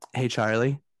Hey,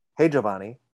 Charlie, Hey,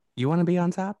 Giovanni. you want to be on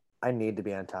top? I need to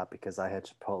be on top because I had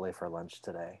Chipotle for lunch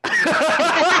today.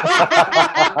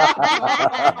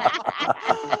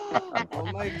 Oh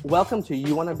my. Welcome to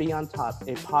You Want to Be on Top,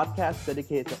 a podcast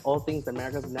dedicated to all things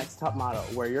America's Next Top Model,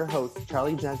 where your hosts,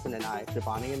 Charlie Jensen and I,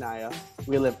 Jovonnie and Naya,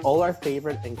 relive all our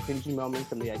favorite and cringy moments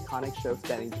from the iconic show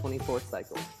spanning 24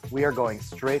 cycles. We are going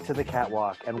straight to the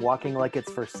catwalk and walking like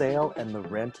it's for sale and the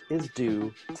rent is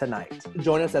due tonight.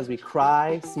 Join us as we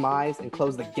cry, smize, and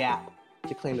close the gap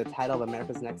to claim the title of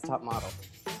America's Next Top Model.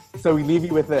 So we leave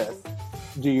you with this.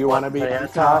 Do you want to be on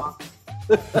top?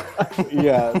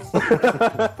 Yes.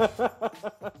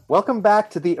 Welcome back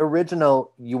to the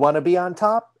original You Want to Be on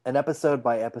Top, an episode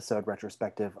by episode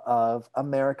retrospective of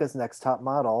America's Next Top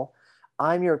Model.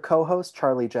 I'm your co-host,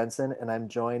 Charlie Jensen, and I'm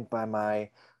joined by my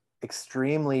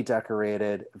extremely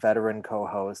decorated veteran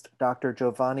co-host, Dr.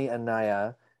 Jovonnie and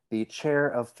Naya, the chair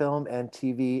of Film and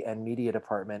TV and Media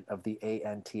Department of the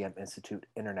ANTM Institute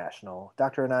International.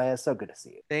 Dr. Anaya, so good to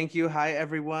see you. Thank you. Hi,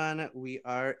 everyone. We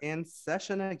are in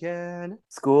session again.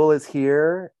 School is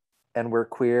here, and we're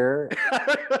queer,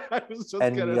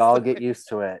 and y'all get used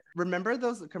to it. Remember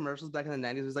those commercials back in the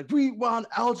 90s? It was like, we want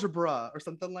algebra or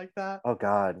something like that. Oh,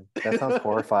 God. That sounds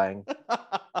horrifying.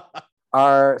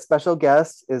 Our special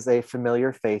guest is a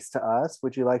familiar face to us.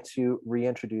 Would you like to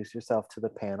reintroduce yourself to the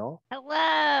panel?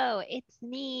 Hello, it's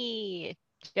me,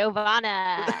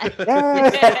 Giovanna.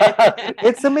 Yay!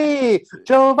 It's me,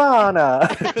 Giovanna.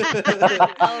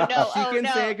 Oh no, She oh can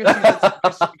no. say it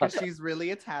because she's really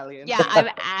Italian. Yeah, I'm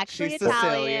actually She's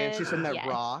Italian. Sicilian. She's from that Yes.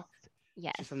 rock.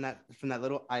 Yes. She's from that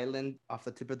little island off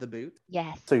the tip of the boot.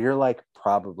 Yes. So you're like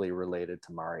probably related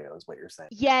to Mario is what you're saying.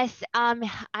 Yes.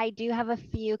 I do have a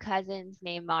few cousins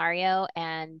named Mario,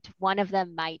 and one of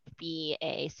them might be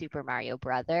a Super Mario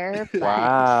brother, but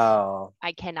Wow.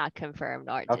 I cannot confirm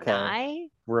nor Okay. deny.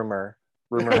 Rumor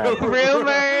has it.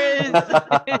 Rumors.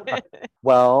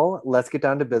 Well, let's get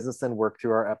down to business and work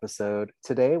through our episode.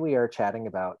 Today we are chatting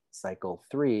about Cycle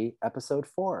 3, Episode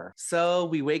 4. So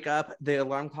we wake up, the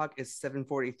alarm clock is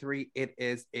 7:43. It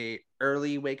is a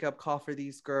early wake up call for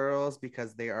these girls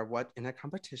because they are in a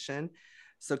competition.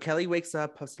 So Kelly wakes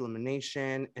up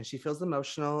post-elimination and she feels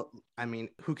emotional. I mean,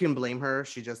 who can blame her?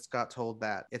 She just got told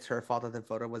that it's her fault that the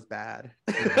photo was bad.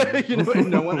 And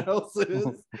no one else is.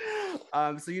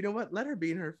 So you know what? Let her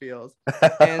be in her feels.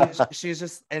 And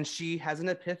she has an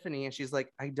epiphany and she's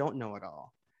like, I don't know it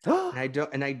all.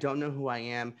 and I don't know who I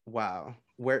am. Wow.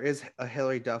 Where is a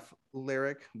Hillary Duff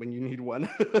lyric when you need one?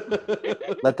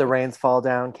 Let the rains fall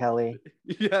down, Kelly.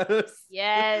 Yes.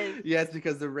 Yes. Yes,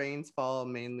 because the rains fall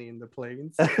mainly in the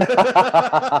plains.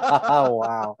 Oh,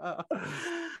 wow.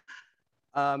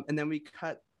 And then we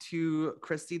cut to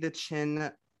Christy the Chin.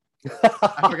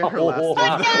 I forgot her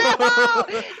last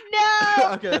name.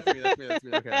 No. Okay, that's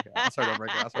me. Okay. I'll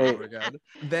start over again.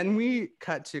 Then we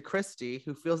cut to Christy,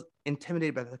 who feels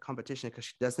intimidated by the competition because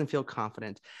she doesn't feel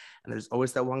confident. And there's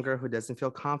always that one girl who doesn't feel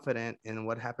confident. And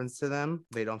what happens to them?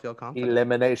 They don't feel confident.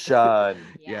 Elimination.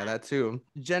 Yeah, that too.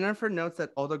 Jennifer notes that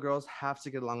all the girls have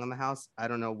to get along in the house. I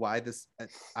don't know why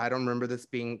I don't remember this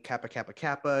being Kappa Kappa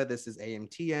Kappa. This is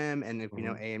AMTM. And if you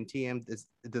know AMTM,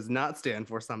 it does not stand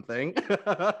for something.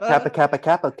 Kappa Kappa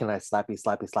Kappa. Can I slap you?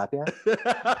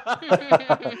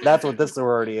 That's what this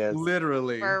sorority is.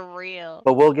 Literally. For real.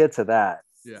 But we'll get to that.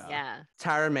 Yeah.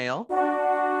 Tara Mail.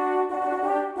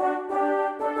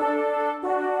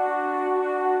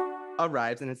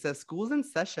 Arrives and it says school's in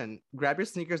session. Grab your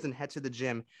sneakers and head to the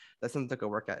gym. That sounds like a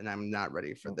workout, and I'm not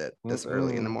ready for this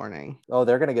early in the morning. Oh,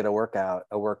 they're gonna get a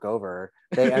workover.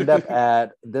 They end up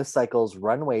at this cycle's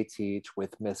runway teach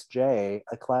with Miss J,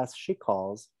 a class she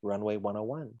calls Runway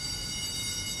 101.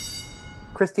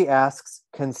 Christy asks,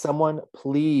 can someone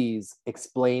please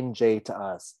explain Jay to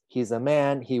us? He's a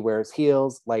man, he wears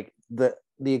heels. Like the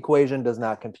equation does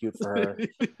not compute for her.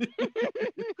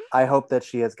 I hope that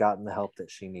she has gotten the help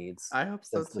that she needs. I hope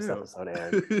so since this too. episode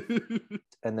aired.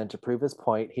 And then to prove his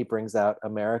point, he brings out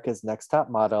America's Next Top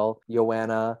Model,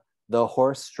 Giovanna, the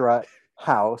horse strut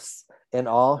house, in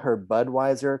all her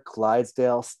Budweiser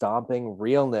Clydesdale stomping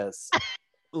realness.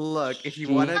 Look, if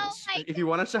you want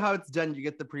to show how it's done, you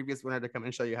get the previous winner to come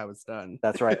and show you how it's done.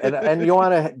 That's right. And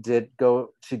Giovanna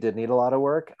she did need a lot of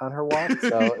work on her walk,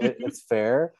 so it's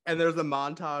fair. And there's a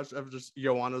montage of just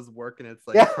Giovanna's work, and it's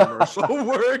like commercial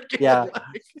work. Yeah.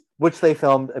 Which they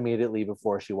filmed immediately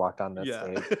before she walked on this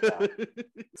stage. Yeah.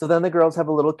 So then the girls have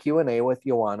a little Q&A with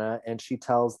Giovanna, and she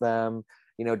tells them,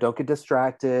 don't get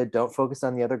distracted. Don't focus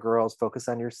on the other girls. Focus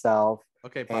on yourself.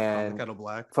 Okay, pot calling the and kettle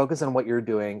black. focus on what you're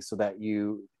doing so that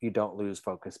you don't lose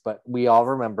focus. But we all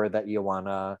remember that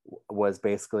Giovanna was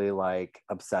basically like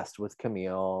obsessed with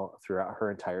Camille throughout her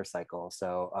entire cycle.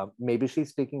 So maybe she's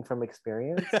speaking from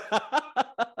experience.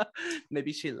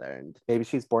 Maybe she learned. Maybe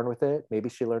she's born with it. Maybe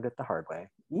she learned it the hard way.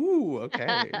 Ooh,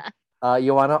 okay.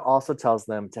 Giovanna also tells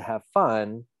them to have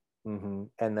fun. And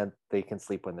then they can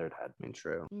sleep when they're dead. I mean,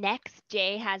 true. Next,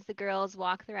 Jay has the girls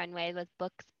walk the runway with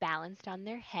books balanced on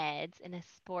their heads in a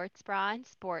sports bra and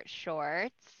sports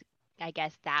shorts. I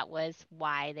guess that was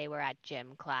why they were at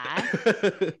gym class.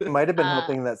 Might have been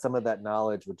hoping that some of that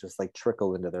knowledge would just like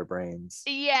trickle into their brains.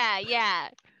 Yeah.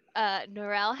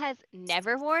 Norel has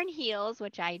never worn heels,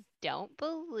 which I don't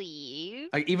believe.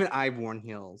 Like, even I've worn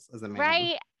heels as a man.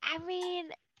 Right? I mean,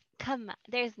 come on.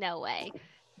 There's no way.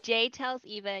 Jay tells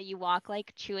Eva you walk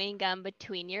like chewing gum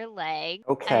between your legs.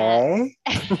 Okay.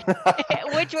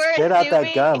 Which we're Spit out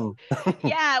that gum.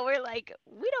 Yeah, we're like,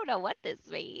 we don't know what this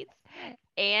means.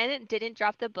 Anne didn't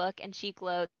drop the book and she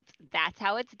gloats, that's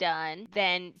how it's done.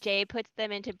 Then Jay puts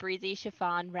them into breezy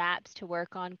chiffon wraps to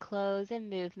work on clothes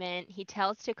and movement. He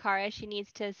tells Takara she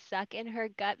needs to suck in her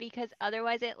gut because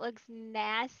otherwise it looks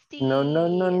nasty. No.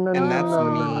 And that's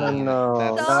mean. No.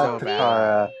 That's Not so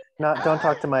Takara. bad. Don't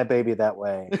talk to my baby that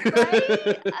way.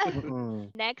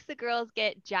 Right? Next, the girls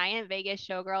get giant Vegas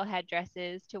showgirl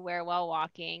headdresses to wear while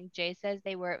walking. Jay says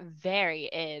they were very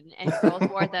in, and girls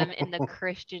wore them in the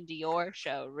Christian Dior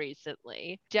show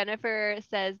recently. Jennifer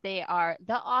says they are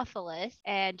the awfulest,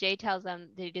 and Jay tells them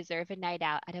they deserve a night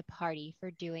out at a party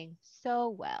for doing so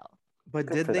well. But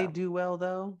Good did for they them. do well,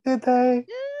 though? Did they?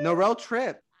 Norel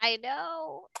tripped. I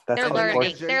know. That's They're called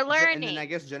learning. Jen- They're And learning. then I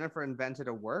guess Jennifer invented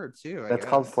a word, too. That's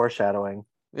called foreshadowing.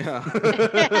 Yeah.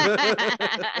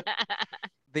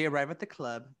 They arrive at the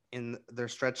club in their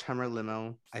stretch Hummer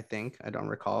limo, I think. I don't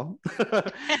recall.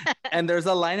 And there's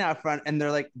a line out front, and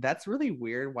they're like, that's really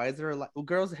weird. Why is there a line? Well,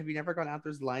 girls, have you never gone out?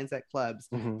 There's lines at clubs.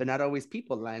 They're not always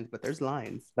people lines, but there's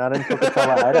lines. Not in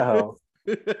Pocatello, Idaho.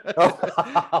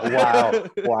 Oh,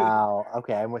 wow.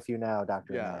 Okay, I'm with you now,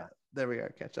 Dr. Yeah, there we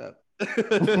are. Catch up.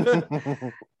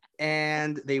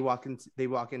 And they walk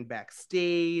in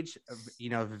backstage,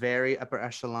 very upper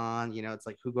echelon. It's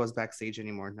like, who goes backstage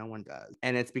anymore? No one does.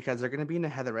 And it's because they're going to be in a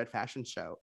Heatherette fashion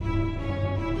show.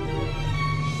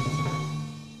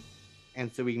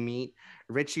 And so we meet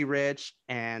Richie Rich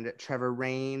and Trevor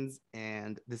Raines.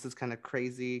 And this is kind of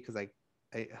crazy because I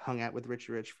hung out with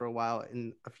Richie Rich for a while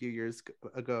a few years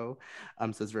ago.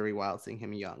 So it's very wild seeing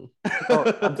him young.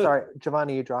 Oh, I'm sorry.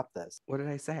 Giovanni, you dropped this. What did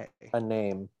I say? A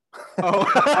name. Oh.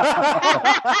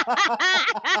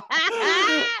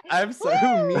 I'm so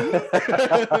mean.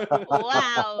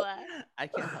 Wow. I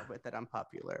can't help it that I'm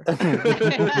popular.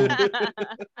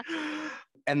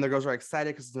 And the girls are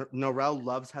excited because Norel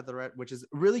loves Heatherette, which is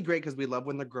really great because we love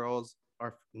when the girls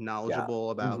are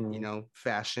knowledgeable about,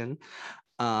 fashion.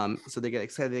 So they get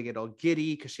excited, they get all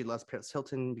giddy because she loves Paris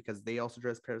Hilton, because they also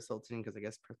dress Paris Hilton, because I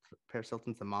guess Paris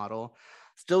Hilton's a model.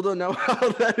 Still don't know how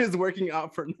that is working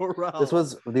out for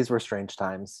Norel. These were strange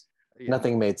times. Yeah.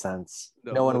 Nothing made sense.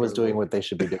 No one was doing what they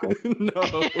should be doing. No.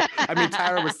 I mean,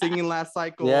 Tyra was singing last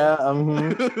cycle. Yeah.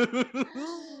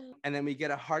 And then we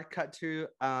get a hard cut to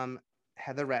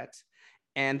Heatherette.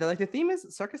 And they're like, the theme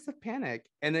is Circus of Panic.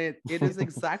 And it is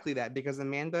exactly that, because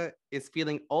Amanda is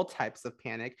feeling all types of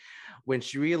panic when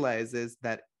she realizes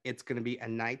that it's going to be a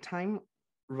nighttime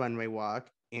runway walk.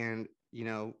 And,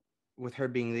 with her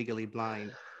being legally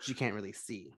blind, she can't really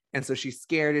see. And so she's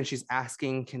scared and she's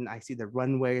asking, can I see the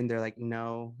runway? And they're like,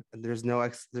 no, there's no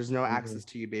access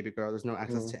to you, baby girl. There's no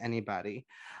access to anybody.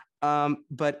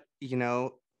 But,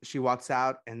 she walks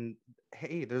out and,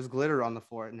 hey, there's glitter on the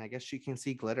floor. And I guess she can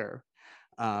see glitter.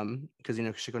 Because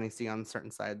she can only see on certain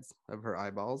sides of her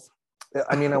eyeballs.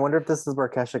 I mean, I wonder if this is where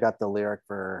Kesha got the lyric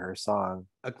for her song.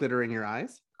 A glitter in your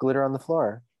eyes? Glitter on the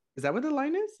floor. Is that what the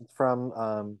line is? It's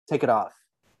from Take It Off.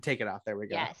 Take It Off. There we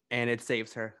go. Yes. And it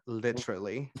saves her,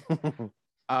 literally.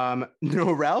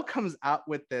 Norel comes out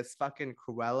with this fucking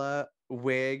Cruella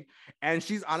wig, and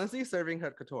she's honestly serving her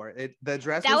couture. The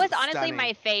dress that was honestly stunning.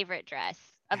 My favorite dress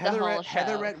of the whole show.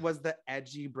 Heatherette was the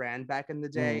edgy brand back in the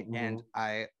day, and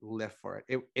I live for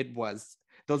it. It was.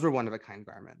 Those were one of a kind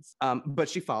garments. But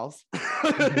she falls.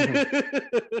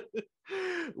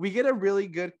 We get a really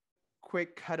good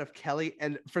quick cut of Kelly,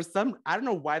 and I don't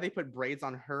know why they put braids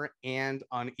on her and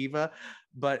on Eva,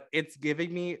 but it's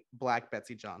giving me Black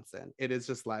Betsy Johnson. It is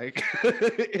just like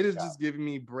just giving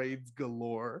me braids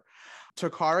galore.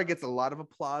 Takara gets a lot of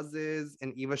applauses,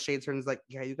 and Eva shades her and is like,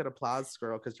 yeah, you got applause,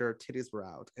 girl, because your titties were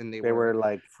out. And they were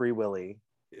like Free Willy.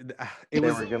 It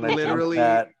was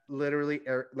literally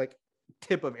like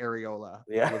tip of areola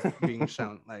Yeah. was being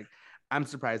shown. Like, I'm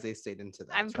surprised they stayed into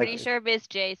that. I'm pretty sure Miss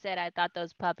J said, I thought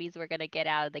those puppies were going to get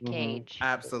out of the cage.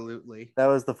 Absolutely. That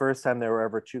was the first time there were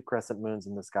ever 2 crescent moons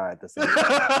in the sky at the same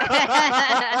time.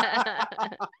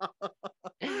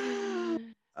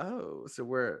 Oh, so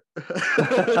we're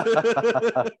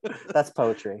That's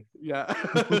poetry. Yeah.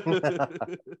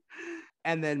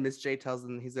 And then Miss J tells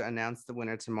them he's gonna announce the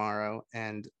winner tomorrow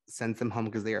and sends them home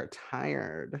because they are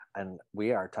tired. And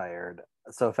we are tired.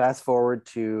 So fast forward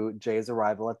to Jay's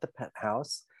arrival at the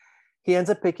penthouse. He ends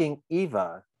up picking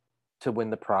Eva to win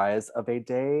the prize of a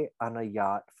day on a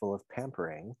yacht full of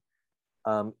pampering.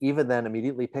 Eva then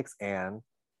immediately picks Anne.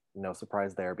 No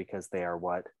surprise there because they are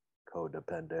what?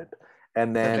 Codependent.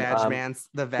 And then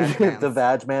the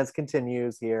vag mans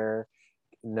continues here.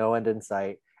 No end in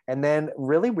sight. And then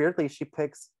really weirdly, she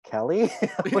picks Kelly.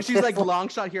 She's like, long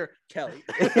shot here, Kelly.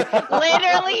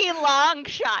 Literally long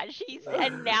shot. She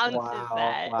announces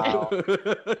that.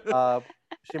 Wow.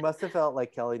 She must have felt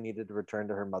like Kelly needed to return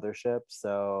to her mothership.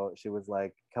 So she was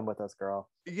like, come with us, girl.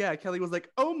 Yeah, Kelly was like,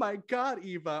 oh my God,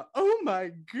 Eva. Oh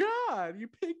my God, you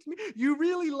picked me. You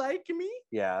really like me?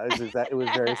 Yeah, it was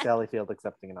very Sally Field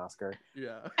accepting an Oscar.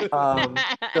 Yeah.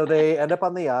 So they end up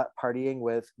on the yacht partying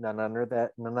with none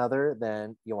other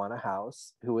than Joanna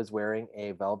House, who is wearing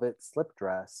a velvet slip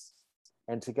dress.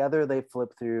 And together they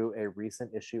flip through a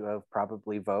recent issue of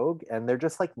probably Vogue, and they're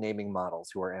just like naming models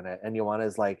who are in it. And Joanna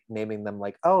is like naming them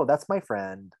like, oh, that's my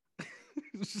friend.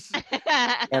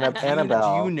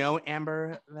 Annabelle. Do you know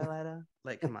Amber Valletta?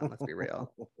 Like, come on, let's be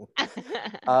real.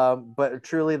 But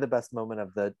truly the best moment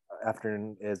of the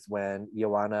afternoon is when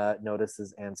Joanna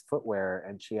notices Anne's footwear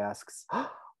and she asks,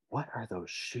 oh, what are those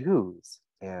shoes?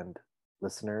 And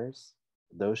listeners,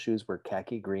 those shoes were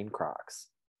khaki green Crocs.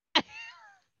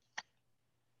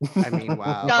 I mean,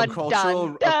 wow. Dun, a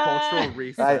cultural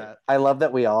reset. I love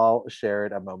that we all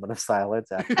shared a moment of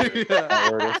silence after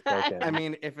that word was spoken. I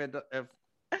mean, if never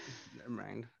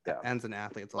mind. Yeah. Anne's an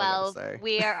athlete, that's all I Well, gotta say.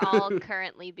 we are all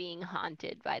currently being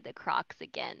haunted by the Crocs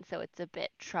again, so it's a bit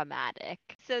traumatic.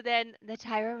 So then the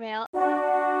Tyra mail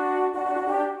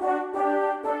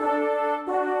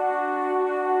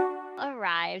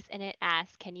arrives and it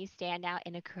asks, can you stand out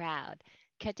in a crowd?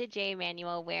 Cut to J.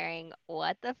 Manuel wearing,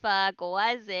 what the fuck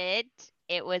was it?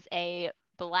 It was a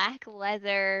black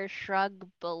leather shrug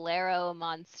bolero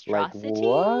monstrosity Like,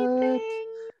 what? thing.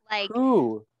 Like,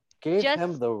 who gave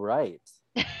him the right?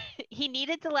 He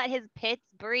needed to let his pits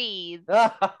breathe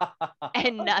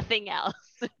and nothing else.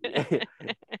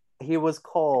 He was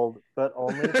cold, but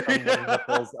only from the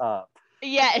nipples up.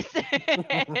 Yes.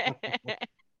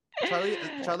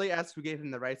 Charlie asked who gave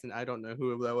him the rights, and I don't know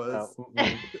who that was. No.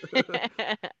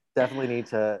 Definitely need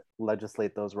to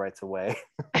legislate those rights away.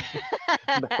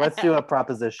 Let's do a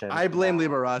proposition. I blame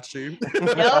Liberace.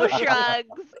 No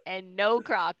shrugs and no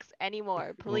Crocs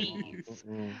anymore, please.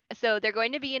 So they're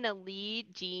going to be in a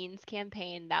lead jeans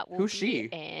campaign that will Who's be she?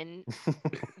 in.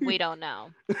 We don't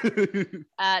know.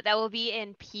 That will be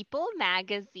in People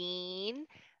magazine.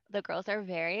 The girls are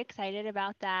very excited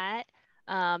about that.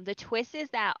 The twist is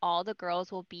that all the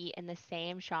girls will be in the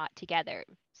same shot together.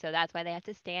 So that's why they have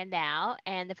to stand out.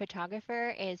 And the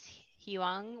photographer is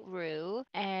Hyung Roo.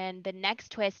 And the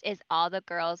next twist is all the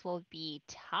girls will be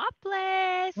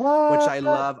topless. Which I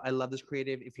love. I love this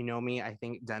creative. If you know me, I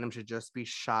think denim should just be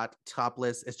shot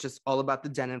topless. It's just all about the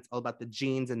denim. It's all about the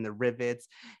jeans and the rivets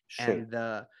and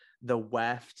the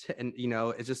weft. And,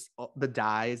 it's just the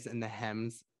dyes and the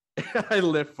hems. I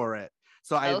live for it.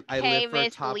 So I live for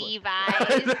Miss topless.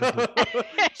 Levi's.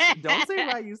 Don't say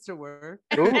where I used to work.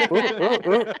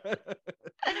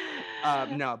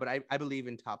 No, but I believe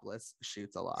in topless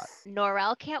shoots a lot.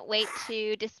 Norel can't wait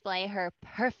to display her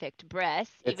perfect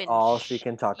breasts. It's all she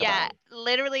can talk about. Yeah,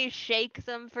 literally shakes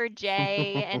them for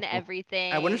Jay and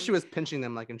everything. I wonder if she was pinching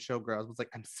them like in Showgirls. I was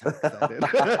like, I'm so excited.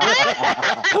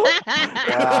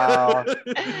 Wow.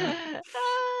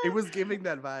 It was giving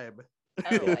that vibe.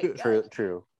 Oh my God.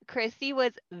 True. Chrissy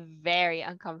was very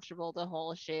uncomfortable the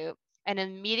whole shoot. And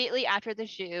immediately after the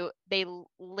shoot, they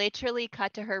literally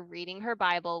cut to her reading her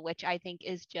Bible, which I think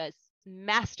is just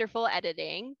masterful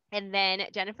editing. And then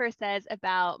Jennifer says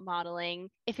about modeling,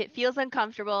 if it feels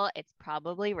uncomfortable, it's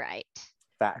probably right.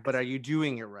 Fact. But are you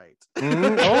doing it right?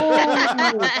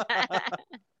 Oh.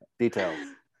 Details.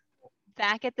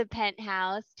 Back at the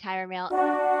penthouse, Tyra Mail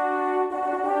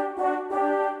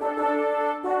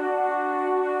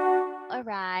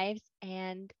arrives,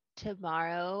 and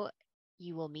tomorrow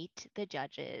you will meet the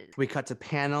judges. We cut to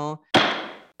panel,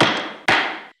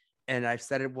 and I've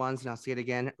said it once and I'll say it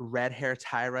again. Red hair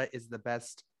Tyra is the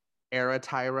best era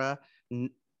Tyra.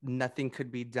 nothing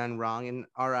could be done wrong in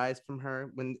our eyes from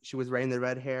her when she was wearing the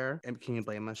red hair. And can you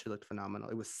blame us? She looked phenomenal.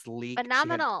 It was sleek.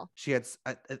 Phenomenal. She had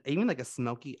even like a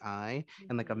smoky eye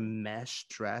and like a mesh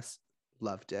dress.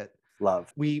 Loved it.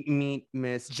 Love. We meet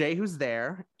Miss J, who's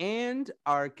there, and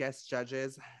our guest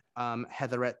judges,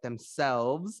 Heatherette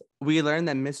themselves. We learned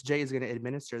that Miss J is going to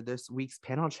administer this week's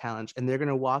panel challenge, and they're going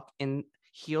to walk in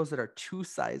heels that are 2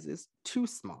 sizes too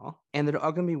small, and they're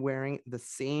all going to be wearing the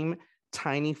same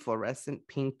tiny fluorescent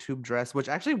pink tube dress, which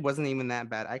actually wasn't even that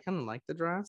bad. I kind of like the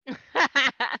dress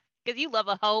because you love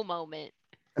a hoe moment.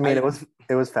 I mean, it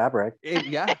was fabric.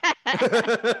 Yeah.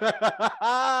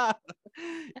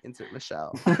 Insert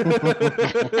Michelle.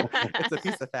 It's a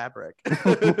piece of fabric.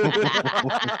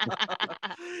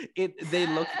 They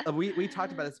look. We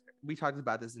talked about this. We talked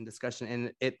about this in discussion,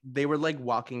 and they were like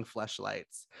walking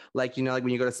fleshlights. Like, you know, like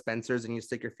when you go to Spencer's and you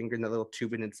stick your finger in the little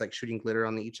tube and it's like shooting glitter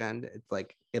on each end. It's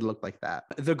like it looked like that.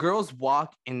 The girls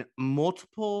walk in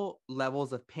multiple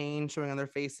levels of pain showing on their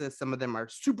faces. Some of them are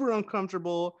super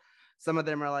uncomfortable. Some of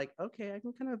them are like, okay, I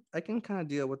can kind of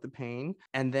deal with the pain.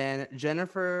 And then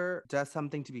Jennifer does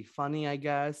something to be funny, I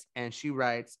guess, and she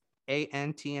writes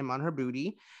ANTM on her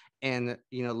booty, and,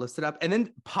 you know, lifts it up, and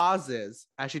then pauses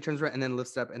as she turns around and then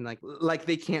lifts it up, and like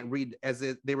they can't read, as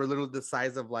if they were literally the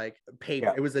size of like paper.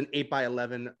 Yeah. It was an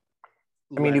 8x11.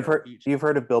 I mean, you've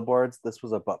heard of billboards. This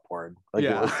was a butt porn. Like,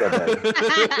 yeah. It was so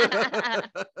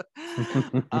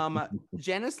big.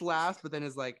 Janice laughs, but then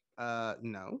is like,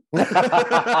 no.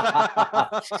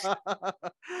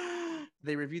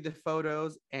 They review the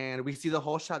photos, and we see the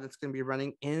whole shot that's going to be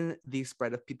running in the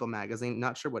Spread of People magazine.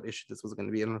 Not sure what issue this was going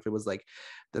to be. I don't know if it was like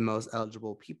the most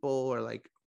eligible people or like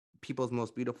People's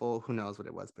Most Beautiful, who knows what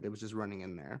it was, but it was just running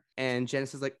in there. And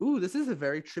Janice is like, ooh, this is a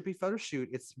very trippy photo shoot.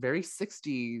 It's very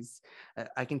 60s.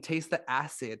 I can taste the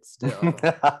acid still.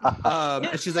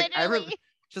 And she's like, I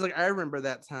remember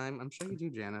that time. I'm sure you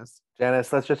do, Janice. Janice,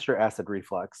 that's just your acid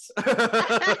reflux.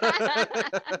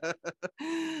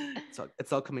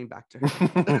 It's all coming back to her.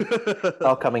 It's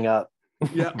all coming up.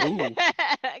 Yeah. Ooh.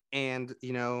 And,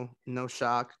 you know, no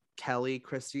shock, Kelly,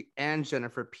 Christy, and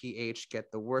Jennifer PH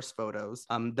get the worst photos.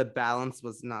 The balance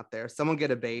was not there. Someone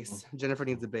get a base. Jennifer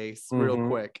needs a base real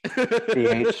quick.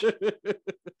 PH.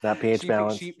 Not PH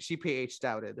balance. She PH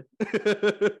doubted.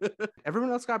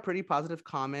 Everyone else got pretty positive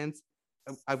comments.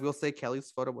 I will say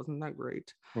Kelly's photo wasn't that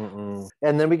great. And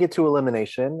then we get to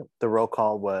elimination. The roll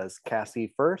call was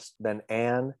Cassie first, then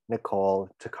Anne, Nicole,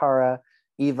 Takara,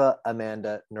 Eva,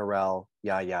 Amanda, Norelle,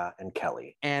 Yaya, and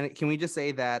Kelly. And can we just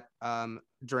say that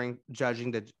during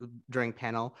judging during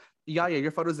panel, Yaya,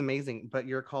 your photo is amazing, but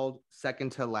you're called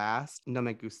second to last. No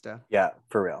me gusta. Yeah,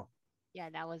 for real. Yeah,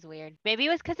 that was weird. Maybe it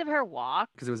was because of her walk.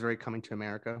 Because it was very Coming to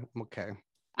America. Okay.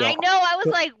 I know. I was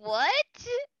like, what?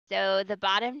 So the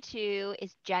bottom 2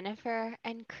 is Jennifer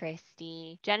and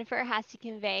Christy. Jennifer has to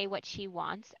convey what she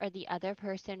wants, or the other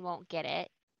person won't get it.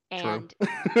 And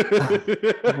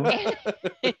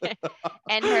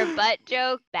and her butt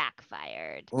joke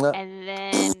backfired. And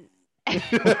then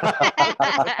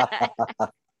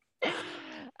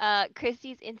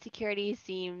Christy's insecurity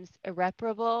seems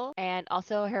irreparable, and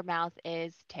also her mouth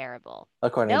is terrible.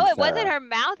 No, it wasn't her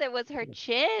mouth, it was her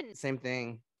chin. Same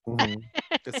thing.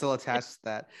 It's still attached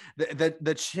to that.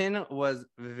 The chin was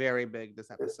very big this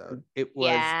episode. It was.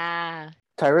 Yeah.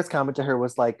 Tyra's comment to her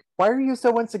was like, "Why are you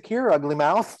so insecure, ugly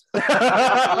mouth?" Literally.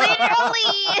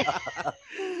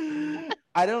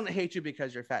 I don't hate you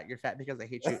because you're fat. You're fat because I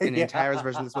hate you. And in Tyra's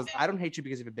version, this was, I don't hate you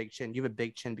because you have a big chin. You have a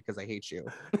big chin because I hate you.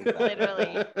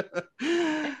 Literally.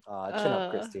 Chin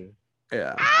up, Christy.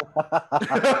 Yeah.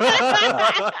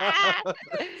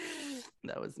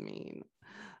 That was mean.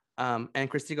 And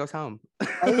Christy goes home.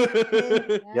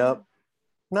 Yep.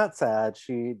 Not sad.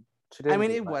 She didn't. I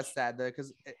mean, it was sad though,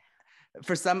 because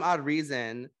for some odd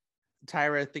reason,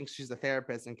 Tyra thinks she's a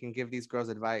therapist and can give these girls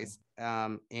advice.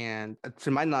 And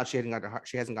to my knowledge, she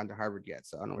hasn't gone to Harvard yet,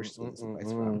 so I don't know where she's getting this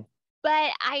advice from.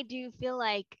 But I do feel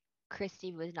like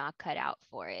Christy was not cut out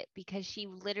for it, because she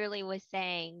literally was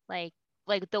saying like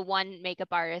the one makeup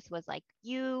artist was like,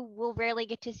 you will rarely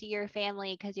get to see your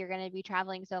family because you're going to be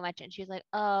traveling so much. And she's like,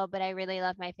 oh, but I really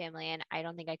love my family and I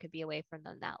don't think I could be away from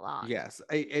them that long. Yes.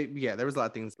 Yeah, there was a lot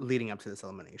of things leading up to this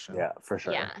elimination. Yeah, for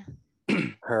sure. Yeah.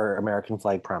 Her American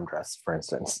flag prom dress, for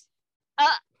instance.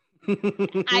 I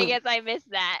guess I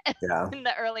missed that. Yeah. In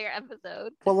the earlier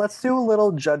episode. Well, let's do a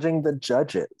little judging the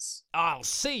judges. I'll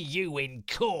see you in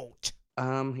court.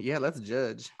 Yeah, let's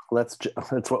judge.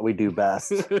 That's what we do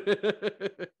best.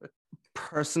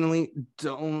 Personally,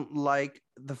 don't like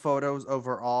the photos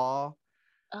overall.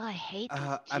 Oh, I hate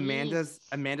the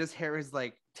Amanda's hair is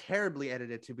like terribly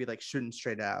edited to be like shooting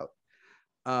straight out.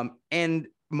 And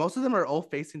most of them are all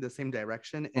facing the same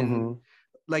direction, and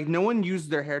like no one used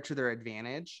their hair to their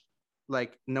advantage.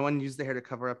 Like no one used the hair to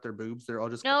cover up their boobs. They're all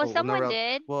just someone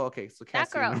did. Well, okay, so That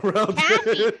Cassie girl, and Norel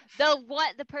Cassie, did.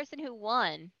 the person who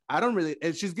won. I don't really.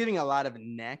 She's giving a lot of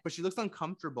neck, but she looks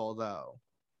uncomfortable though.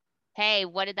 Hey,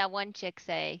 what did that one chick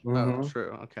say? Oh,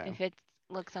 true. Okay. If it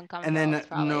looks uncomfortable, and then it's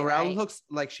probably Norel right. looks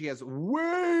like she has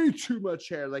way too much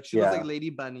hair. Like she looks like Lady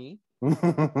Bunny. She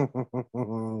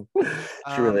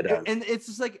really does. And it's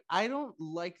just like I don't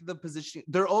like the position.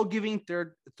 They're all giving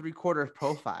third 3/4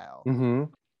 profile.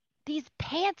 These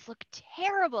pants look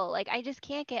terrible. Like I just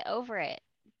can't get over it.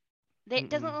 It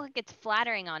doesn't look like it's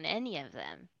flattering on any of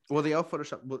them. Well, they all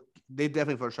Photoshop. Well, they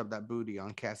definitely Photoshopped that booty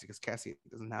on Cassie because Cassie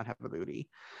does not have a booty.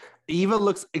 Eva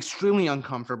looks extremely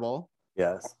uncomfortable.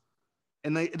 Yes.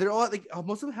 And they're all like,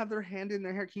 most of them have their hand in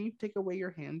their hair. Can you take away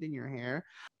your hand in your hair?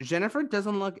 Jennifer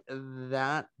doesn't look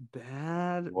that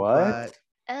bad. What?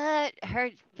 Her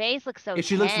face looks so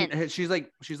she tense. looks.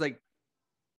 She's like,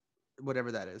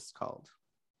 whatever that is called.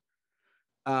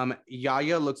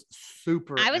 Yaya looks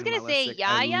super. I was gonna say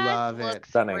Yaya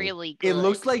looks really good. It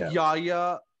looks like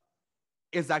Yaya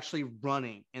is actually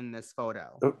running in this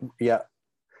photo. Yeah.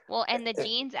 Well, and the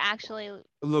jeans actually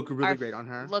look really great on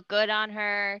her. Look good on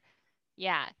her.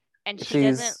 Yeah. And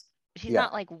she's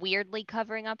not like weirdly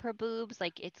covering up her boobs.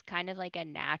 Like it's kind of like a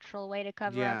natural way to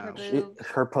cover up her boobs.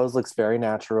 Her pose looks very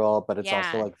natural, but it's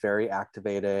also like very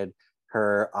activated.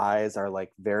 Her eyes are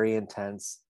like very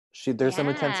intense. There's some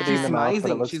intensity in the mouth,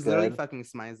 but it looks She's good. literally fucking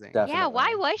smizing. Definitely. Yeah,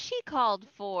 why was she called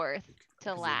fourth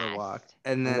to last?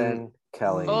 And then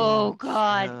Kelly. Oh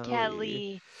God,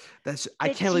 Kelly.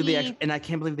 I can't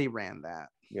believe they ran that.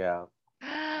 Yeah.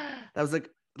 That was like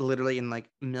literally in like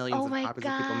millions of copies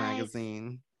of People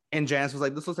magazine. And Janice was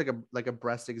like, "This looks like a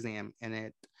breast exam," and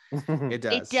it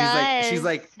does. She's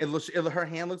like her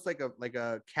hand looks like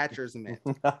a catcher's mitt.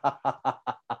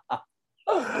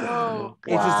 Oh,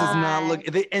 it just does not look.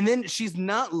 And then she's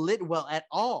not lit well at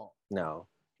all. No,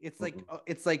 it's like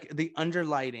the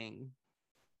underlighting.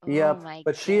 Yep,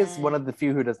 but she is one of the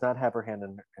few who does not have her hand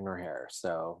in her hair.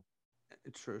 So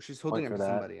true, she's holding it for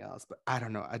somebody else. But I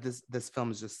don't know. This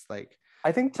film is just like.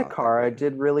 I think Takara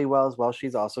did really well as well.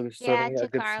 She's also serving a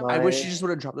good smile. I wish she just would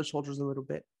have dropped the shoulders a little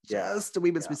bit, just a wee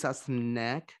bit besides the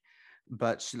neck.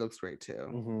 But she looks great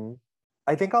too.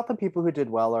 I think all the people who did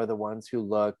well are the ones who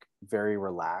look very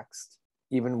relaxed,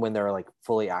 even when they're like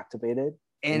fully activated.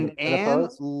 And Anne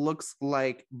looks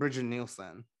like Bridget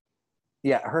Nielsen.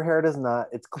 Yeah, her hair does not.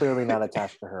 It's clearly not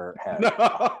attached to her head.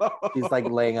 No. She's like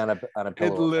laying on a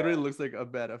pillow. It literally looks like a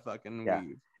bed of fucking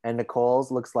weave. And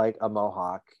Nicole's looks like a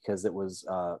mohawk because it was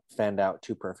fanned out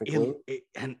too perfectly.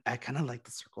 And I kind of like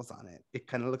the circles on it. It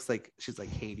kind of looks like she's like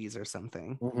Hades or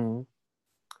something.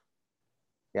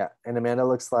 Yeah, and Amanda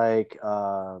looks like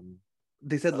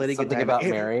they said Lady something about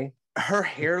Mary. Her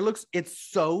hair it's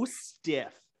so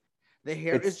stiff. The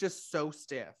hair is just so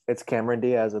stiff. It's Cameron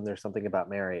Diaz, and there's something about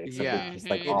Mary. Except it's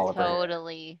like all of her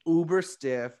totally uber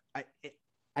stiff.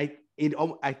 I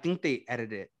think they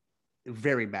edited it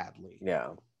very badly. Yeah,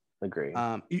 agree.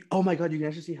 Oh my God, you can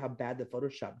actually see how bad the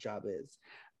Photoshop job is.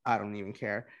 I don't even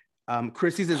care.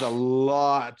 Chrissy's is a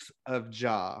lot of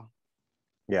jaw.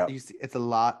 Yeah, you see, it's a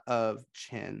lot of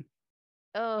chin.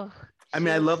 Oh, I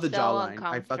mean, I love the jawline.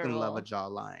 I fucking love a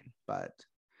jawline, but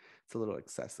it's a little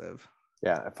excessive.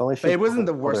 Yeah, if only she. But it wasn't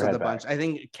the worst of the bunch. I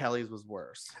think Kelly's was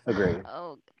worse. Agree.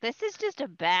 Oh, this is just a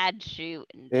bad shoot.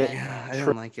 Yeah, I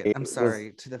don't like it. I'm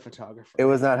sorry to the photographer. It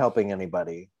was not helping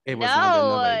anybody. It was not doing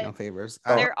nobody no favors.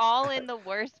 They're all in the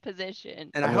worst position.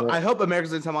 And I hope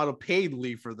America's Next Top Model paid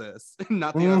Lee for this,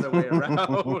 not the other way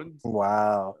around.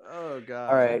 Wow. Oh God.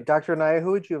 All right, Dr. Anaya,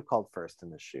 who would you have called first in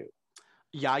the shoot?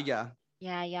 Yaya.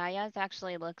 Yeah, Yaya's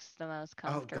actually looks the most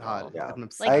comfortable. Oh God, yeah.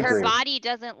 Like her body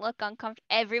doesn't look uncomfortable.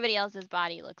 Everybody else's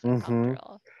body looks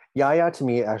uncomfortable. Yaya, to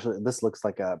me, actually, this looks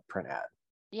like a print ad.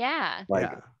 Yeah.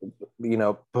 Like,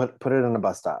 put it in a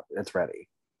bus stop. It's ready.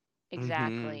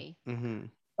 Exactly.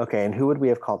 Okay, and who would we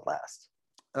have called last?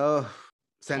 Oh,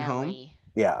 sent home.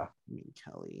 Yeah. I mean,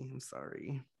 Kelly. I'm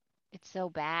sorry. It's so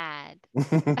bad.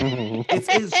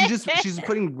 She's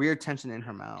putting weird tension in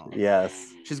her mouth.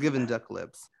 Yes. She's giving duck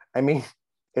lips. I mean,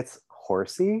 it's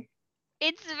horsey.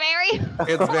 It's very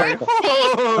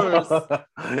horse.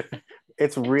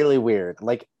 It's really weird.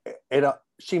 Like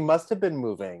she must have been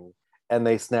moving, and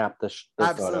they snapped the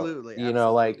absolutely. Photo. You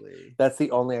know, like that's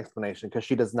the only explanation because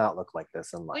she does not look like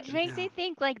this in life. Which makes me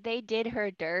think like they did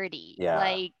her dirty. Yeah.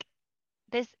 Like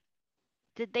this.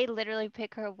 Did they literally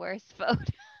pick her worst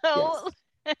photo?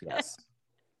 Yes.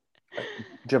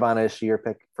 Giovanna, is she your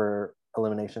pick for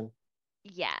elimination?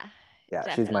 Yeah. Yeah,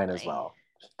 definitely. she's mine as well.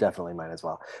 Definitely might as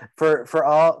well.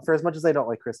 For as much as I don't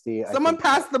like Christy, Someone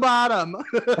passed the bottom.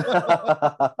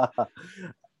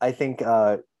 I think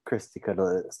Christy could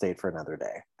have stayed for another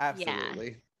day. Absolutely.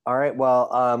 Yeah. All right.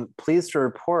 Well, pleased to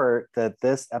report that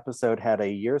this episode had a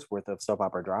year's worth of soap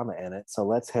opera drama in it. So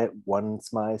let's hit One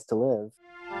Smize to Live.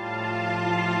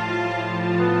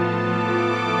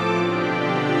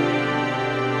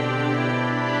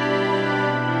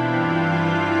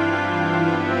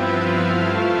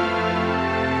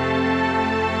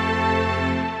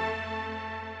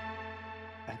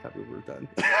 I thought we were done.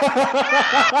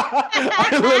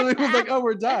 I literally was like, oh,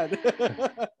 we're done.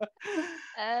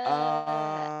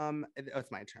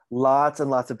 It's my turn. Lots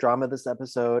and lots of drama this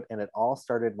episode, and it all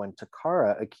started when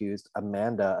Takara accused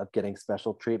Amanda of getting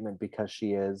special treatment because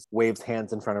she waves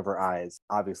hands in front of her eyes.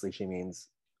 Obviously, she means,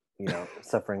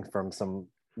 suffering from some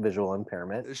visual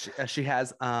impairment. She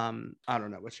has, I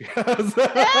don't know what she has.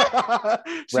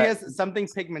 She has something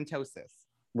pigmentosis.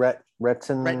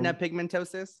 Retina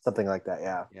pigmentosis, something like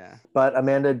that. Yeah. But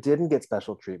Amanda didn't get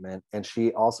special treatment, and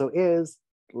she also is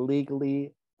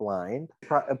legally blind.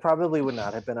 It probably would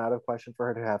not have been out of question for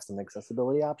her to have some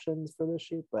accessibility options for this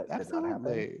shoot, but did not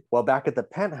happen. Well, back at the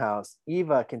penthouse,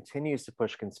 Eva continues to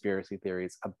push conspiracy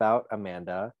theories about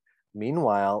Amanda.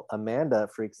 Meanwhile, Amanda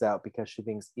freaks out because she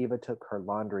thinks Eva took her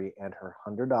laundry and her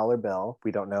 $100 bill.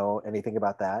 We don't know anything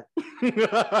about that.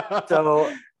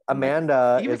 So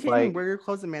Amanda Eva is like, wear your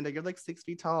clothes, Amanda. You're like 6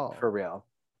 feet tall. For real.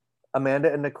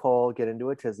 Amanda and Nicole get into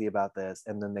a tizzy about this,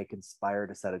 and then they conspire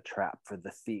to set a trap for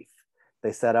the thief.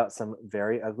 They set out some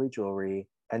very ugly jewelry,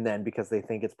 and then because they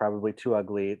think it's probably too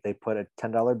ugly, they put a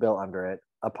 $10 bill under it,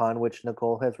 upon which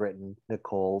Nicole has written,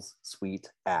 Nicole's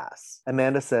sweet ass.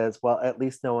 Amanda says, well, at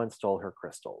least no one stole her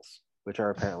crystals, which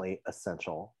are apparently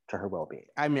essential to her well-being.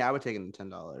 I mean, I would take it in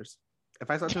 $10.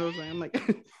 If I saw $10, I'm like,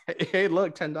 hey,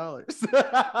 look,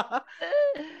 $10.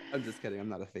 I'm just kidding. I'm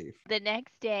not a thief. The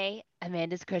next day,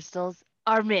 Amanda's crystals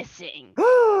are missing.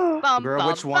 Girl,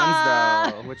 which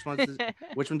ones though?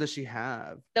 Which one does she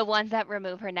have? The ones that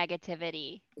remove her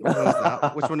negativity.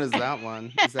 Which one is that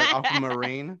one? Is that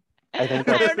aquamarine? I think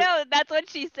I don't know. That's what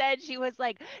she said. She was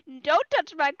like, don't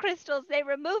touch my crystals. They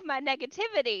remove my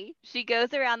negativity. She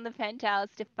goes around the penthouse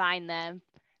to find them,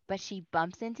 but she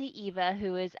bumps into Eva,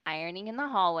 who is ironing in the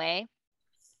hallway.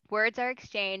 Words are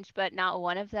exchanged, but not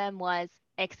one of them was,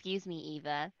 excuse me,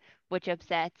 Eva, which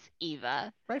upsets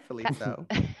Eva. Rightfully so.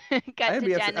 Cut to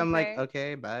Jennifer. I'm like,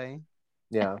 okay, bye.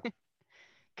 Yeah.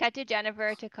 Cut to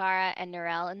Jennifer, Takara, and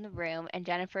Narelle in the room, and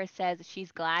Jennifer says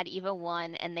she's glad Eva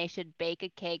won and they should bake a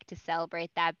cake to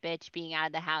celebrate that bitch being out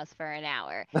of the house for an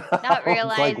hour. Not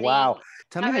realizing. Like, wow.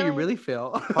 Tell me how you really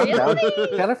feel. Calm down.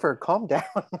 Jennifer, calm down.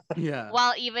 Yeah.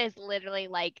 While Eva is literally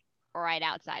like right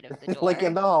outside of the door. Like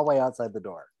in the hallway outside the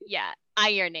door. Yeah,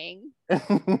 ironing.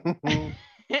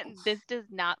 This does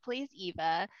not please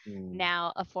Eva.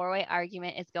 Now a 4-way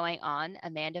argument is going on.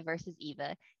 Amanda versus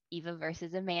Eva, Eva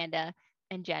versus Amanda,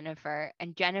 and Jennifer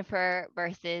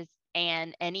versus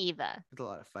Anne and Eva. There's a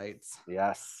lot of fights.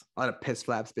 Yes. A lot of piss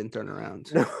flaps been thrown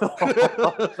around. No,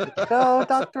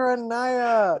 Dr.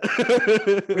 Anaya.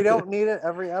 We don't need it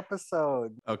every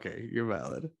episode. Okay, you're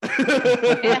valid.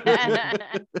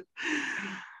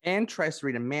 Anne tries to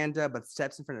read Amanda, but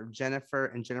steps in front of Jennifer,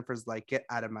 and Jennifer's like, get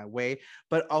out of my way.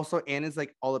 But also Anne is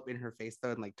like all up in her face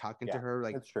though, and like talking to her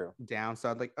like that's true. Down.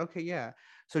 So I'm like, okay, yeah.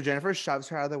 So Jennifer shoves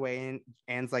her out of the way, and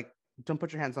Anne's like, don't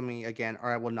put your hands on me again,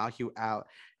 or I will knock you out.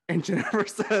 And Jennifer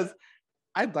says,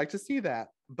 I'd like to see that,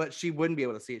 but she wouldn't be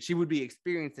able to see it. She would be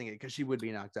experiencing it because she would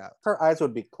be knocked out. Her eyes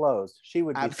would be closed. She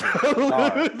would be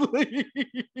absolutely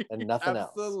and nothing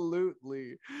else.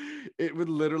 Absolutely. It would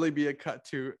literally be a cut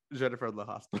to Jennifer in the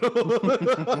hospital.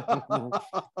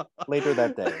 Later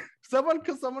that day. Someone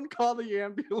call the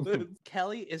ambulance.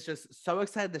 Kelly is just so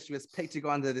excited that she was picked to go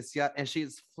onto this yacht, and she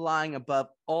is flying above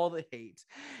all the hate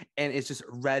and is just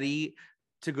ready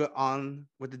to go on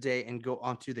with the day and go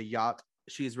onto the yacht.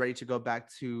 She is ready to go back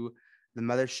to the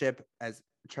mothership, as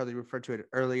Charlie referred to it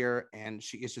earlier, and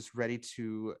she is just ready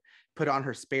to put on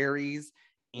her Sperry's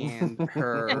and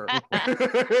her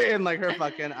and like her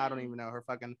fucking, I don't even know, her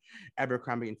fucking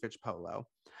Abercrombie and Fitch polo.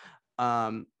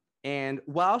 And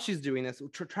while she's doing this,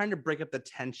 trying to break up the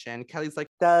tension, Kelly's like,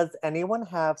 does anyone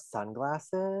have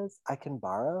sunglasses I can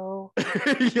borrow?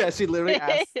 Yeah, she literally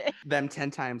asked them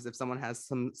 10 times if someone has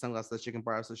some sunglasses she can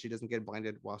borrow so she doesn't get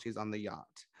blinded while she's on the yacht.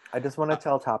 I just want to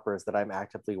tell toppers that I'm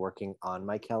actively working on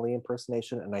my Kelly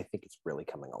impersonation, and I think it's really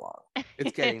coming along.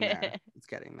 It's getting there. It's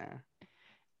getting there.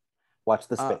 Watch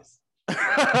the space.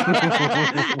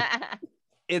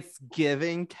 It's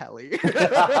giving Kelly.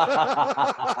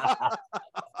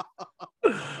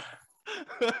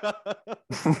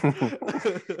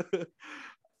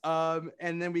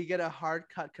 And then we get a hard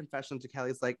cut confession to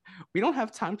Kelly's like, we don't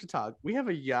have time to talk. We have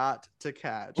a yacht to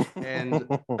catch. And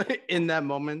in that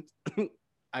moment,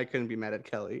 I couldn't be mad at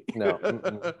Kelly. No,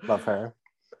 love her.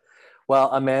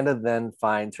 Well, Amanda then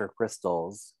finds her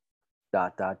crystals, ...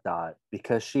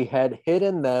 because she had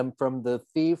hidden them from the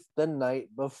thief the night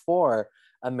before.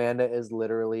 Amanda is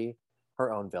literally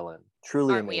her own villain.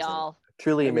 Truly Aren't we amazing. all?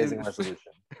 Truly I mean, amazing resolution.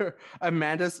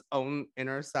 Amanda's own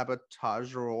inner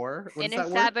sabotageur. What is Inner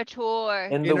that word? saboteur.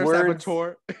 In the Inner words,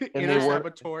 saboteur. in Inner the wor-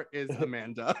 saboteur is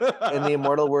Amanda. in the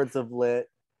immortal words of Lit,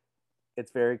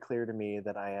 it's very clear to me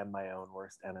that I am my own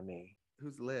worst enemy.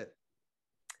 Who's lit?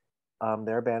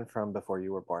 They're a band from before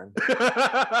you were born. Just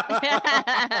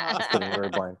kidding, you were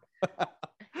born.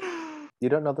 You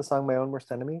don't know the song "My Own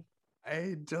Worst Enemy"?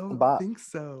 I don't Bop. think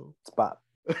so. It's bop.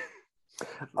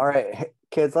 All right,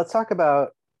 kids, let's talk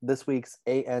about this week's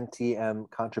ANTM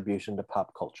contribution to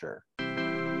pop culture.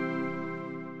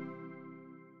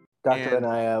 Dr. And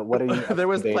Anaya, what are you there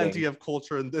was debating? plenty of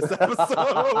culture in this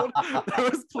episode.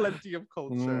 There was plenty of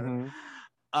culture. Mhm.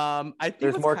 I think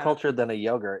There's what's more kind culture than a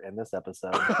yogurt in this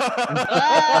episode.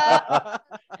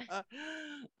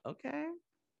 Okay.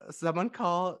 Someone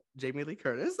call Jamie Lee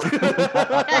Curtis.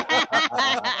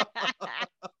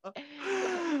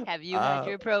 Have you had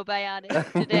your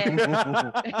probiotics today?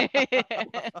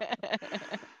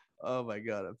 Oh my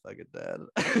god, I'm fucking dead.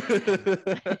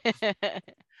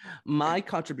 My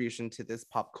contribution to this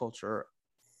pop culture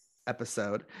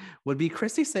episode would be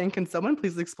Christy saying, "Can someone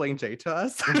please explain Jay to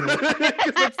us?"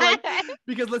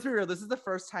 Because let's be real, this is the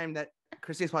first time that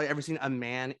Christy has probably ever seen a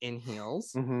man in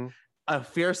heels, a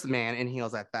fierce man in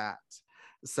heels at that.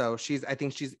 So I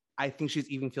think she's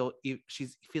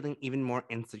feeling even more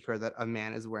insecure that a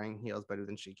man is wearing heels better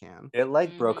than she can. It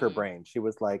like broke her brain. She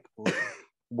was like,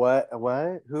 what,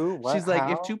 who, what, she's like,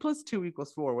 how? if 2 + 2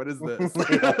 = 4, what is this?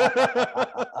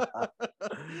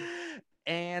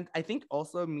 And I think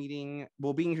also being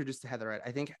introduced to Heatherette.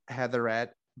 I think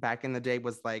Heatherette back in the day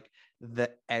was like the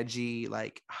edgy,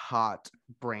 like hot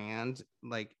brand,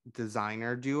 like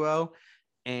designer duo.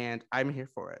 And I'm here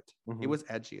for it. It was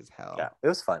edgy as hell. Yeah, it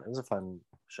was fun. It was a fun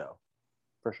show,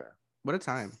 for sure. What a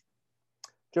time.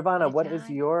 Giovanna, what is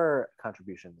your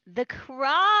contribution? The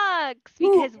Crocs,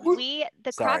 because the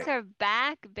Crocs are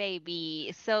back,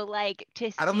 baby. So like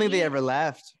I don't think they ever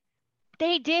left.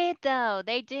 They did though.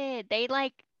 They did. They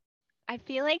I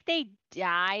feel like they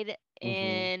died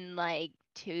in like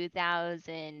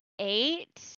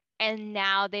 2008, and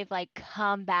now they've like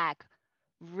come back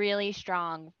really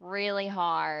strong, really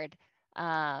hard.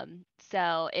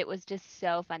 So it was just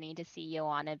so funny to see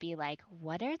Joanna be like,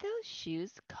 "What are those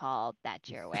shoes called that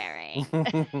you're wearing?"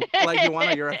 Like,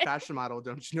 Joanna, you're a fashion model.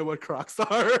 Don't you know what Crocs are?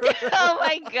 Oh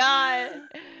my god.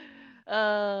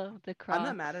 Oh, the Crocs. I'm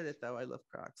not mad at it though. I love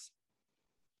Crocs.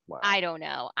 Wow. I don't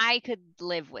know. I could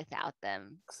live without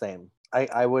them. Same.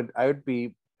 I would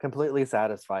be completely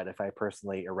satisfied if I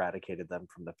personally eradicated them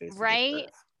from the face of the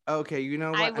earth. Okay, you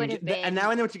know what? I would have been. And now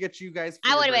I know what to get you guys for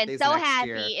I your would have been birthdays so next happy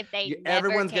year. if they never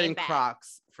Everyone's came getting back.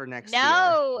 Crocs for next year.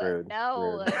 Rude.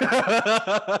 No.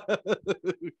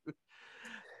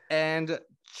 And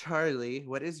Charlie,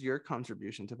 what is your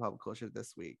contribution to pop culture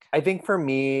this week? I think for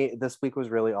me, this week was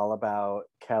really all about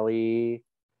Kelly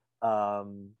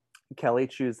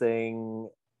choosing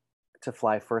to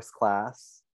fly first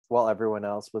class while everyone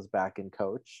else was back in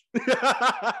coach,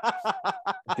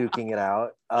 duking it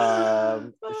out.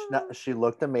 She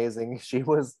looked amazing. She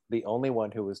was the only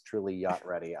one who was truly yacht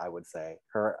ready, I would say.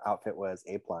 Her outfit was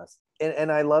A+.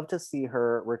 And I love to see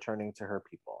her returning to her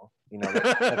people. You know,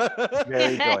 that's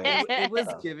very joyous. It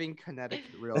was giving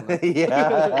Connecticut realness.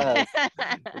 Yes,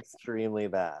 extremely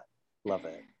that. Love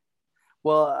it.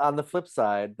 Well, on the flip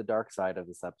side, the dark side of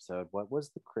this episode, what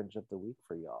was the cringe of the week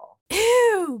for y'all?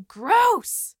 Ew,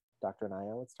 gross. Dr.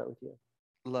 Naya, let's start with you.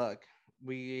 Look,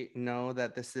 we know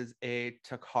that this is a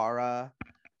Takara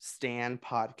stan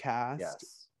podcast.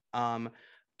 Yes.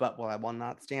 But what I will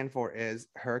not stand for is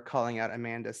her calling out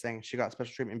Amanda saying she got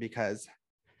special treatment because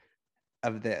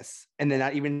of this. And then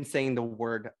not even saying the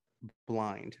word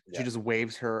blind. Yeah. She just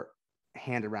waves her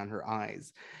hand around her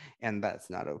eyes. And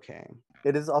that's not okay.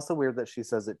 It is also weird that she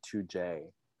says it to Jay,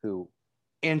 who...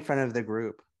 in front of the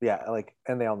group. Yeah, like,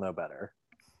 and they all know better.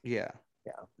 Yeah.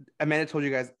 Yeah. Amanda told you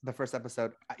guys the first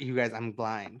episode, you guys, I'm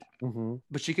blind. Mm-hmm.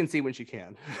 But she can see when she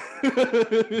can.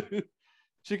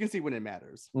 She can see when it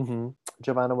matters. Mm-hmm.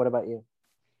 Giovanna, what about you?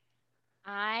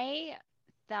 I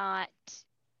thought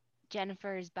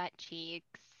Jennifer's butt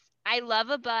cheeks. I love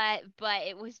a butt, but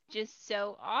it was just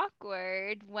so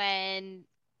awkward when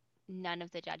none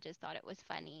of the judges thought it was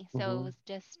funny. So Mhm. it was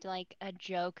just like a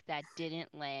joke that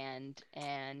didn't land,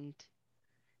 and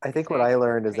I think what I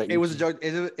learned is that It was a joke.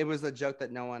 It was a joke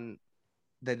that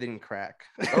that didn't crack.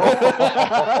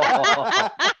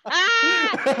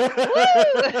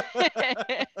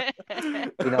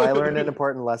 I learned an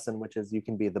important lesson, which is you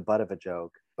can be the butt of a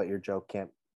joke, but your joke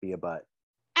can't be a butt.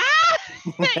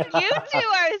 You two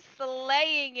are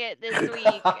slaying it this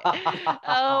week.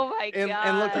 Oh my god!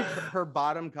 And look, her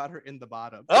bottom got her in the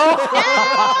bottom.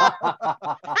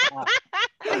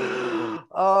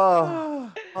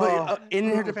 But in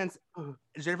her defense,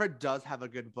 Jennifer does have a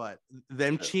good butt.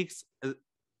 Them cheeks.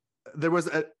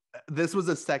 This was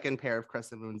a second pair of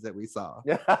crescent moons that we saw.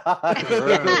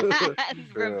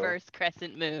 Reverse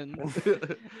crescent moons.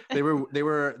 they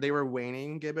were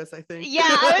waning gibbous, I think. Yeah,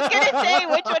 I was gonna say,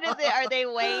 which one is it? Are they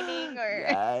waning or?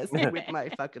 Yes, with my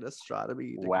fucking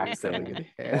astronomy waxing.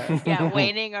 Yeah,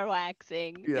 waning or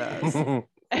waxing. Yes.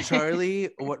 Charlie,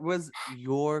 what was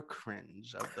your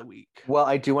cringe of the week? Well,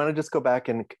 I do want to just go back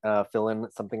and fill in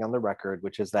something on the record,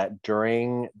 which is that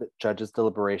during the judges'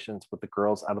 deliberations with the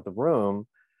girls out of the room,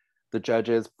 the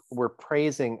judges were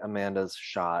praising Amanda's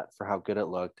shot for how good it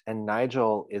looked. And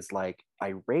Nigel is like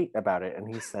irate about it. And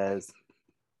he says,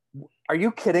 "Are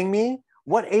you kidding me?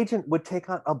 What agent would take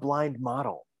on a blind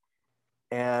model?"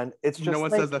 And it's just no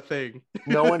one says a thing.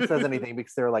 No one says anything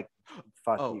because they're like,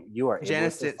 fuck you. You are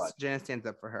Janice stands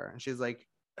up for her. And she's like,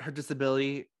 her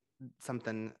disability,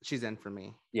 something, she's in for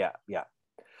me. Yeah.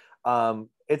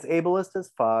 It's ableist as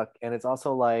fuck. And it's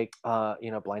also like,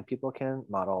 blind people can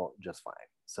model just fine.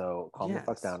 So calm the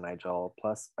fuck down, Nigel.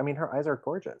 Plus, I mean, her eyes are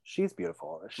gorgeous. She's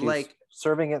beautiful. She's like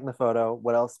serving it in the photo.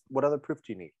 What else? What other proof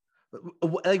do you need?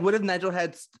 Like, what if Nigel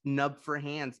had snub for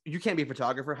hands? You can't be a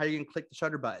photographer. How are you gonna click the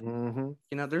shutter button?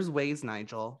 Mm-hmm. There's ways,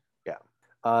 Nigel. Yeah.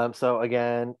 So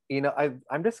again,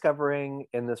 I'm discovering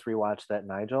in this rewatch that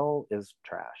Nigel is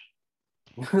trash.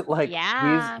 Like,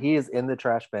 he is in the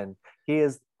trash bin. He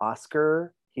is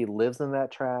Oscar. He lives in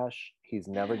that trash. He's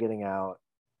never getting out.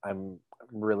 I'm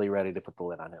really ready to put the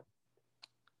lid on him.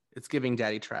 It's giving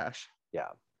daddy trash. Yeah.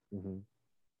 Mm-hmm.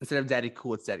 Instead of daddy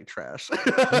cool, it's daddy trash.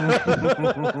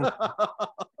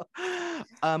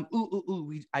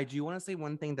 I do want to say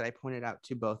one thing that I pointed out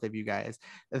to both of you guys,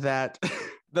 that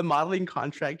the modeling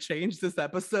contract changed this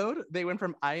episode. They went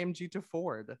from IMG to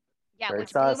Ford. Yeah,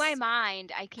 which blew my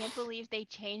mind. I can't believe they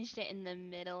changed it in the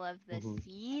middle of the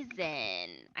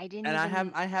season.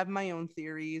 I have my own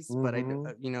theories, but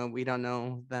we don't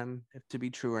know them to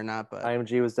be true or not. But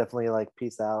IMG was definitely like,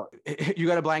 peace out. You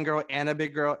got a blind girl and a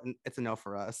big girl, and it's a no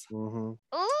for us. Ooh.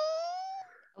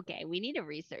 Okay, we need to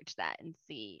research that and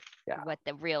see what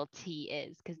the real tea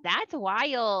is, because that's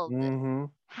wild.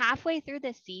 Halfway through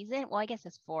the season, well, I guess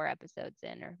it's 4 episodes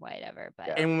in or whatever.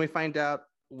 But and when we find out,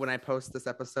 when I post this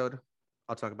episode,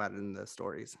 I'll talk about it in the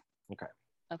stories. Okay.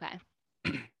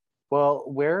 Well,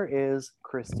 where is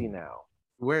Christy now?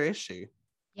 Where is she?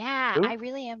 Yeah, I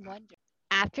really am wondering.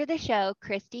 After the show,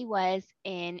 Christy was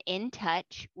in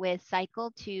touch with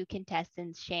Cycle 2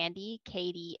 contestants Shandy,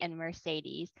 Katie, and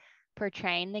Mercedes,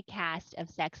 portraying the cast of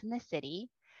Sex and the City.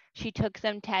 She took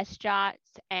some test shots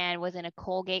and was in a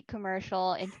Colgate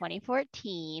commercial in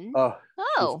 2014.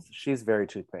 Oh. She's very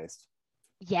toothpaste.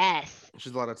 Yes.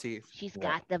 She's a lot of teeth. She's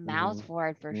got the mouth for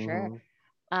it for sure.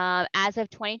 As of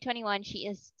 2021, she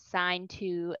is signed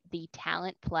to the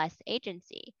Talent Plus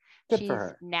agency. She's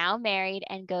now married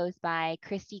and goes by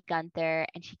Christy Gunther,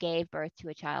 and she gave birth to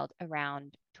a child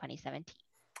around 2017.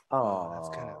 Oh, that's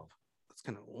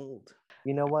kind of old.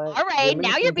 You know what? All right,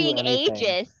 now you're being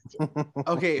ageist.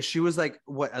 Okay, she was like,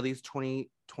 what, at least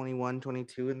 20, 21,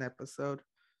 22 in the episode?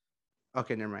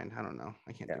 Okay, never mind. I don't know.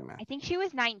 I can't do math. I think she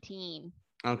was 19.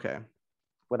 Okay.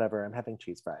 Whatever. I'm having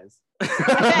cheese fries.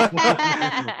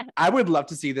 I would love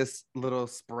to see this little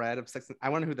spread of sex. I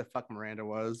wonder who the fuck Miranda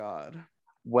was. God.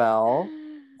 Well,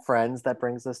 friends, that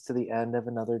brings us to the end of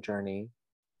another journey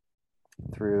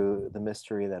through the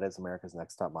mystery that is America's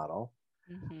Next Top Model.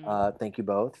 Thank you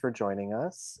both for joining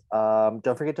us.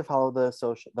 Don't forget to follow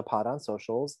the pod on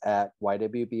socials at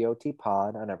YWBOT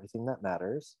pod on everything that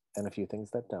matters and a few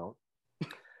things that don't.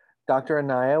 Dr.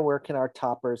 Anaya, where can our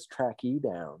toppers track you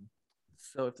down?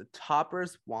 So if the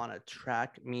toppers want to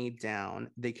track me down,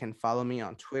 they can follow me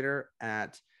on Twitter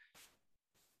at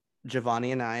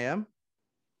Jovonnie and Anaya,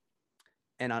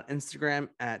 and on Instagram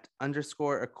at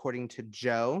 _according to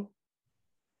Joe.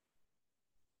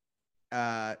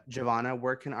 Giovanna,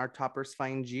 where can our toppers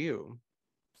find you?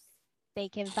 They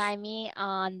can find me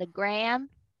on the gram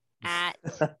at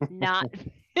not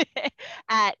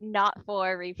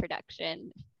for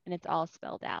reproduction, and it's all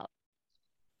spelled out.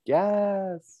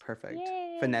 Yes. Perfect.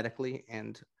 Yay. Phonetically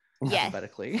and Yes.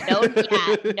 alphabetically.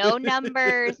 No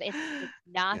numbers. It's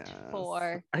not Yes.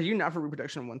 for. Are you not for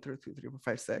reproduction 1 through 2, 3, 4,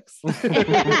 5, 6?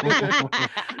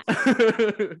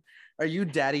 Are you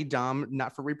daddy Dom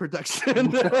not for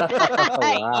reproduction?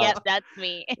 Wow. Yep, that's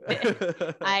me.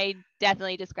 I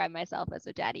definitely describe myself as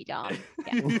a daddy dom.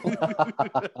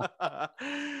 Yeah.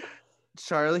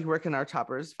 Charlie, where can our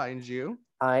toppers find you?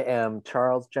 I am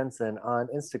Charles Jensen on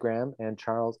Instagram and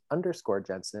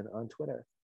Charles_Jensen on Twitter.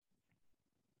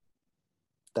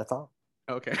 That's all.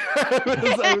 Okay. I was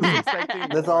expecting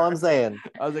That's all I'm more. saying.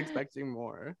 I was expecting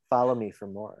more. Follow me for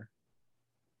more.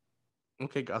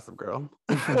 Okay, Gossip Girl.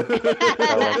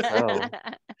 XOXO.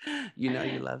 You know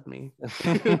you love me.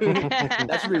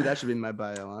 that should be my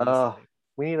bio, honestly. Oh,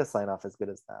 we need a sign off as good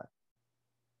as that.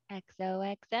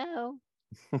 XOXO.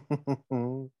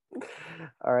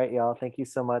 All right, y'all. Thank you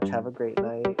so much. Have a great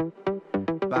night.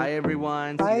 Bye,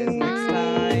 everyone. Bye. See you guys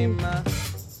next time.